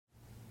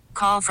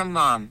Call from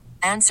mom.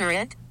 Answer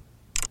it.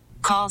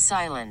 Call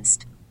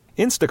silenced.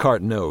 Instacart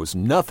knows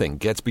nothing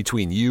gets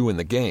between you and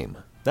the game.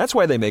 That's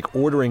why they make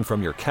ordering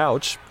from your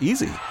couch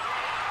easy.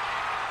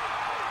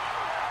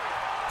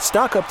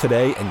 Stock up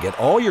today and get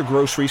all your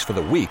groceries for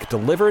the week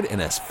delivered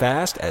in as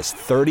fast as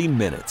 30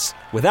 minutes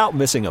without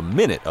missing a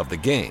minute of the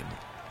game.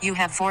 You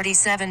have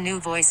 47 new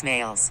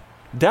voicemails.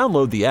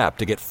 Download the app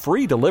to get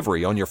free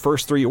delivery on your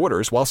first 3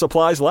 orders while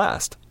supplies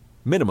last.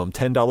 Minimum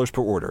 $10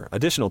 per order.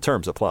 Additional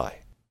terms apply.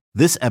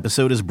 This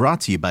episode is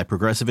brought to you by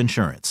Progressive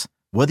Insurance.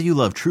 Whether you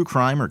love true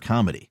crime or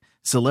comedy,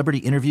 celebrity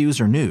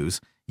interviews or news,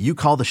 you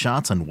call the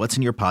shots on what's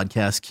in your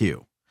podcast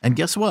queue. And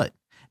guess what?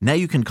 Now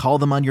you can call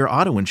them on your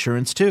auto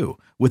insurance too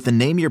with the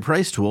Name Your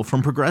Price tool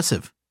from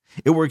Progressive.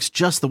 It works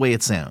just the way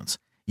it sounds.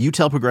 You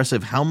tell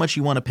Progressive how much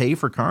you want to pay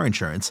for car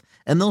insurance,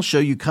 and they'll show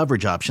you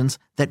coverage options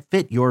that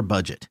fit your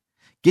budget.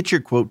 Get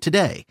your quote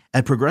today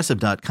at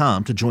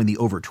Progressive.com to join the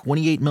over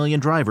 28 million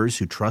drivers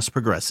who trust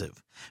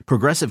Progressive.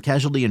 Progressive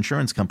Casualty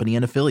Insurance Company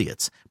and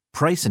Affiliates.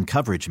 Price and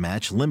coverage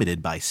match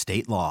limited by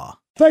state law.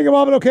 Thank you,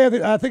 Bob.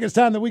 Okay, I think it's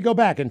time that we go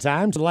back in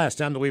time to the last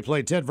time that we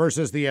played Ted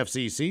versus the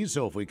FCC.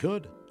 So if we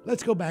could,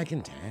 let's go back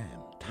in time.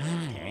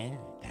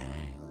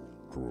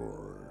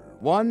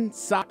 One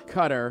sock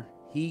cutter,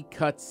 he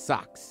cuts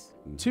socks.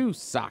 2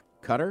 sock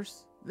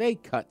cutters, they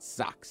cut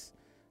socks.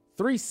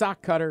 3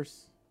 sock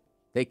cutters,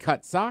 they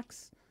cut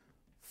socks.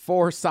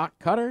 4 sock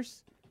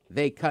cutters,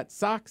 they cut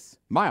socks.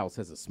 Miles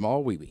has a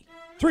small wee-wee.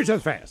 3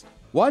 times fast.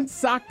 1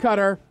 sock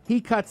cutter,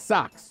 he cuts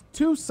socks.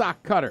 2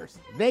 sock cutters,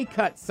 they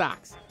cut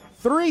socks.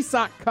 3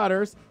 sock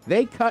cutters,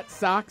 they cut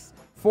socks.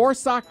 4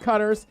 sock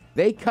cutters,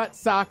 they cut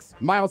socks.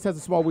 Miles has a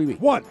small wee-wee.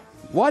 1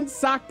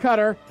 sock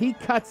cutter, he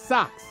cuts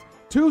socks.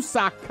 2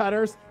 sock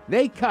cutters,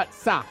 they cut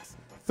socks.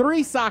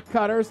 3 sock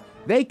cutters,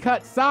 they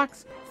cut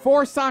socks.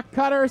 4 sock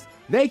cutters,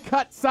 they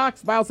cut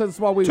socks. Miles has a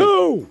small wee-wee.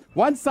 2.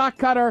 1 sock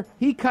cutter,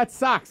 he cuts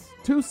socks.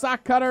 2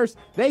 sock cutters,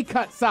 they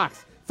cut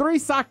socks. 3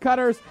 sock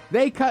cutters,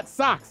 they cut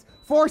socks.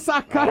 4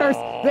 sock cutters,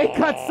 they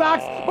cut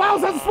socks.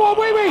 Miles has a small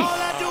wee-wee.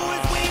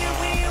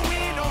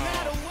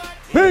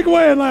 Big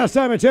win last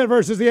time at Ted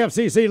versus the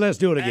FCC. Let's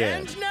do it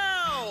again. And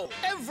now,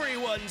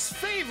 everyone's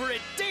favorite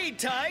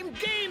daytime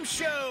game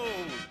show,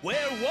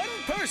 where one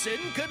person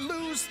could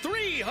lose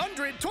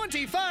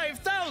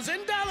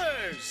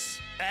 $325,000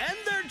 and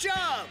their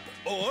job,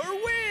 or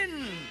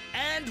win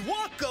and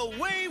walk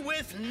away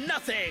with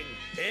nothing.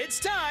 It's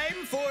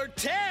time for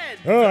Ted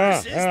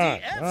versus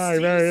the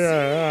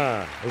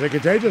FCC. Is it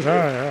contagious?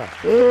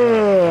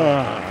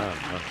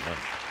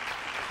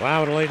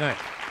 Wow, what a late night.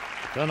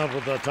 Done up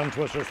with the tongue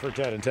twisters for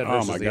Ted and Ted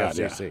versus the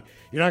FCC. Yeah.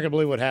 You're not going to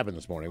believe what happened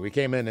this morning. We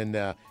came in and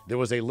there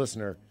was a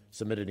listener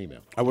submitted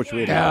email. I wish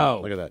we had. No.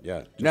 Look at that.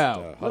 Yeah. Just,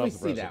 no. Let me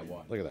see that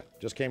one. Look at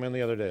that. Just came in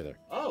the other day there.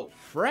 Oh,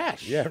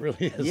 fresh. Yeah, it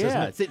really is.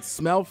 Yeah. Does it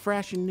smell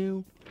fresh and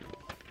new?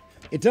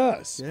 It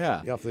does.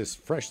 Yeah. Off this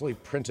freshly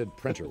printed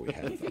printer we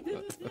have.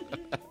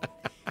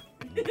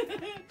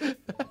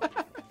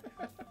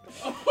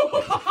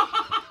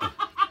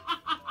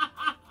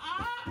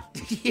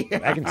 Yeah.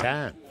 Back in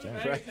time.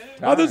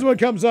 This one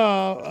comes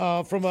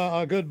from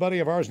a good buddy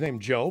of ours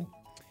named Joe.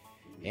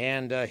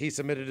 And he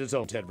submitted his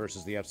own Ted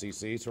versus the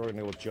FCC, so we're going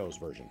to go with Joe's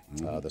version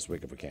this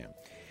week if we can.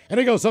 And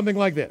it goes something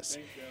like this.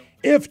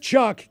 If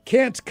Chuck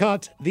can't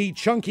cut the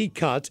chunky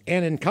cut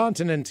and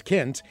incontinent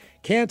Kent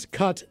can't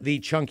cut the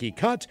chunky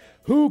cut,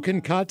 who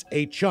can cut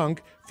a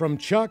chunk from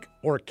Chuck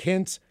or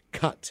Kent's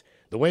cut?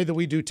 The way that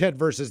we do Ted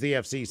versus the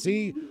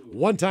FCC,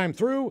 1 time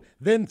through,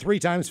 then 3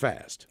 times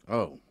fast.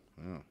 Oh.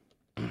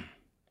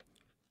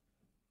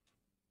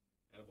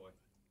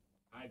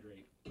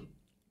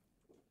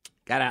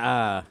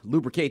 Gotta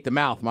lubricate the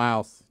mouth,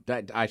 Miles.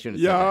 I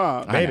shouldn't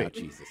have said that. Maybe. I know,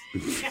 Jesus.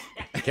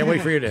 Can't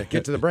wait for you to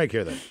get to the break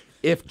here, then.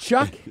 If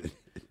Chuck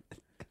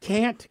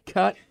can't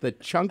cut the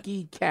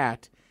chunky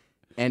cat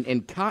and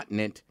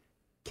incontinent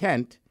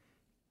Kent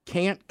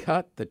can't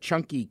cut the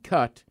chunky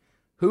cut,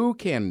 who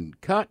can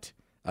cut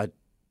a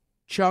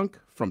chunk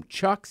from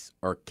Chuck's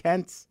or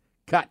Kent's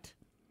cut?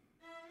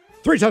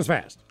 3 times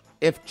fast.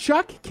 If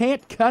Chuck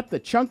can't cut the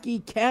chunky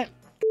cat...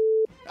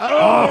 I'm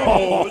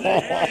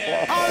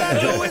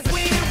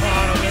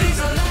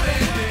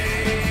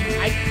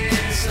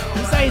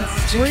saying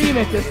scream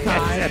at this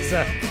time.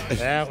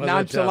 That was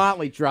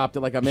nonchalantly dropped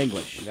it like I'm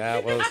English.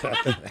 That was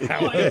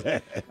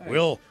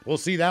we'll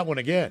see that one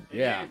again.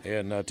 Yeah.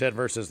 In Ted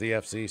versus the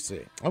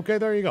FCC. Okay,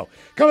 there you go.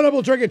 Coming up,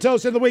 we'll drink and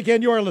toast in the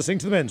weekend. You are listening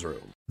to The Men's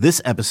Room.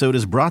 This episode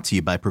is brought to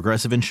you by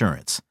Progressive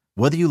Insurance.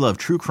 Whether you love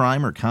true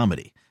crime or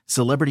comedy,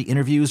 celebrity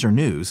interviews or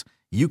news,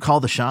 you call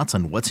the shots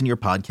on what's in your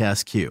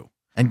podcast queue.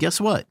 And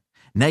guess what?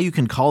 Now you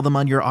can call them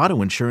on your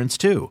auto insurance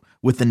too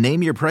with the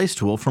Name Your Price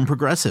tool from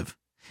Progressive.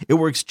 It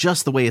works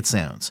just the way it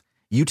sounds.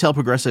 You tell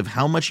Progressive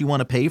how much you want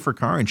to pay for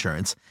car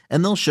insurance,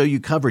 and they'll show you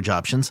coverage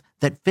options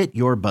that fit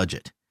your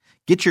budget.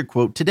 Get your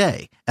quote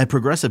today at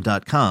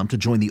Progressive.com to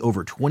join the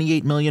over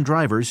 28 million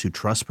drivers who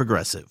trust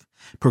Progressive.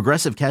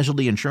 Progressive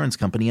Casualty Insurance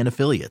Company and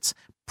Affiliates.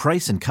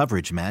 Price and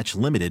coverage match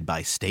limited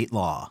by state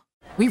law.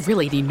 We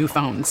really need new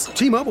phones.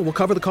 T-Mobile will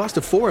cover the cost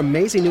of 4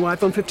 amazing new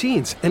iPhone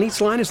 15s, and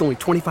each line is only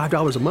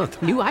 $25 a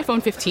month. New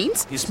iPhone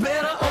 15s? It's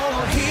better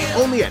over here.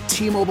 Only at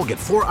T-Mobile, get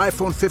 4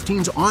 iPhone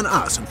 15s on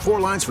us and 4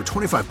 lines for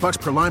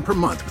 $25 per line per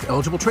month with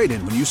eligible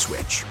trade-in when you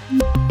switch.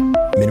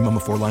 Minimum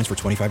of 4 lines for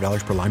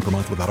 $25 per line per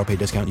month with autopay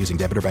discount using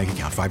debit or bank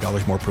account.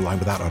 $5 more per line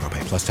without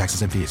autopay, plus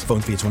taxes and fees. Phone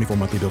fee at 24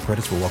 monthly bill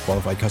credits for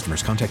well-qualified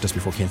customers. Contact us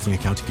before canceling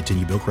account to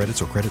continue bill credits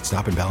or credit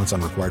stop and balance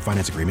on required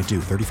finance agreement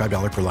due.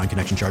 $35 per line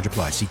connection charge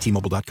applies. See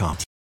T-Mobile.com.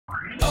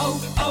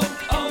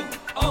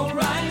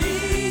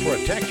 O'Reilly.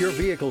 Protect your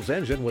vehicle's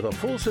engine with a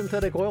full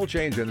synthetic oil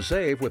change and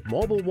save with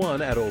Mobil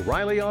 1 at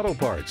O'Reilly Auto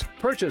Parts.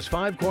 Purchase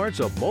 5 quarts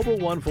of Mobil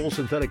 1 full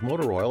synthetic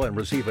motor oil and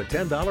receive a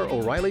 $10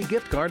 O'Reilly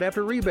gift card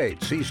after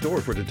rebate. See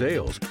store for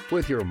details.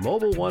 With your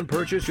Mobil 1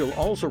 purchase, you'll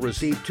also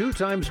receive 2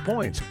 times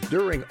points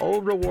during O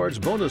Rewards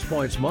Bonus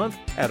Points Month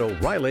at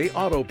O'Reilly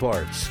Auto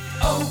Parts.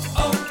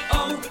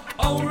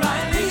 O'Reilly.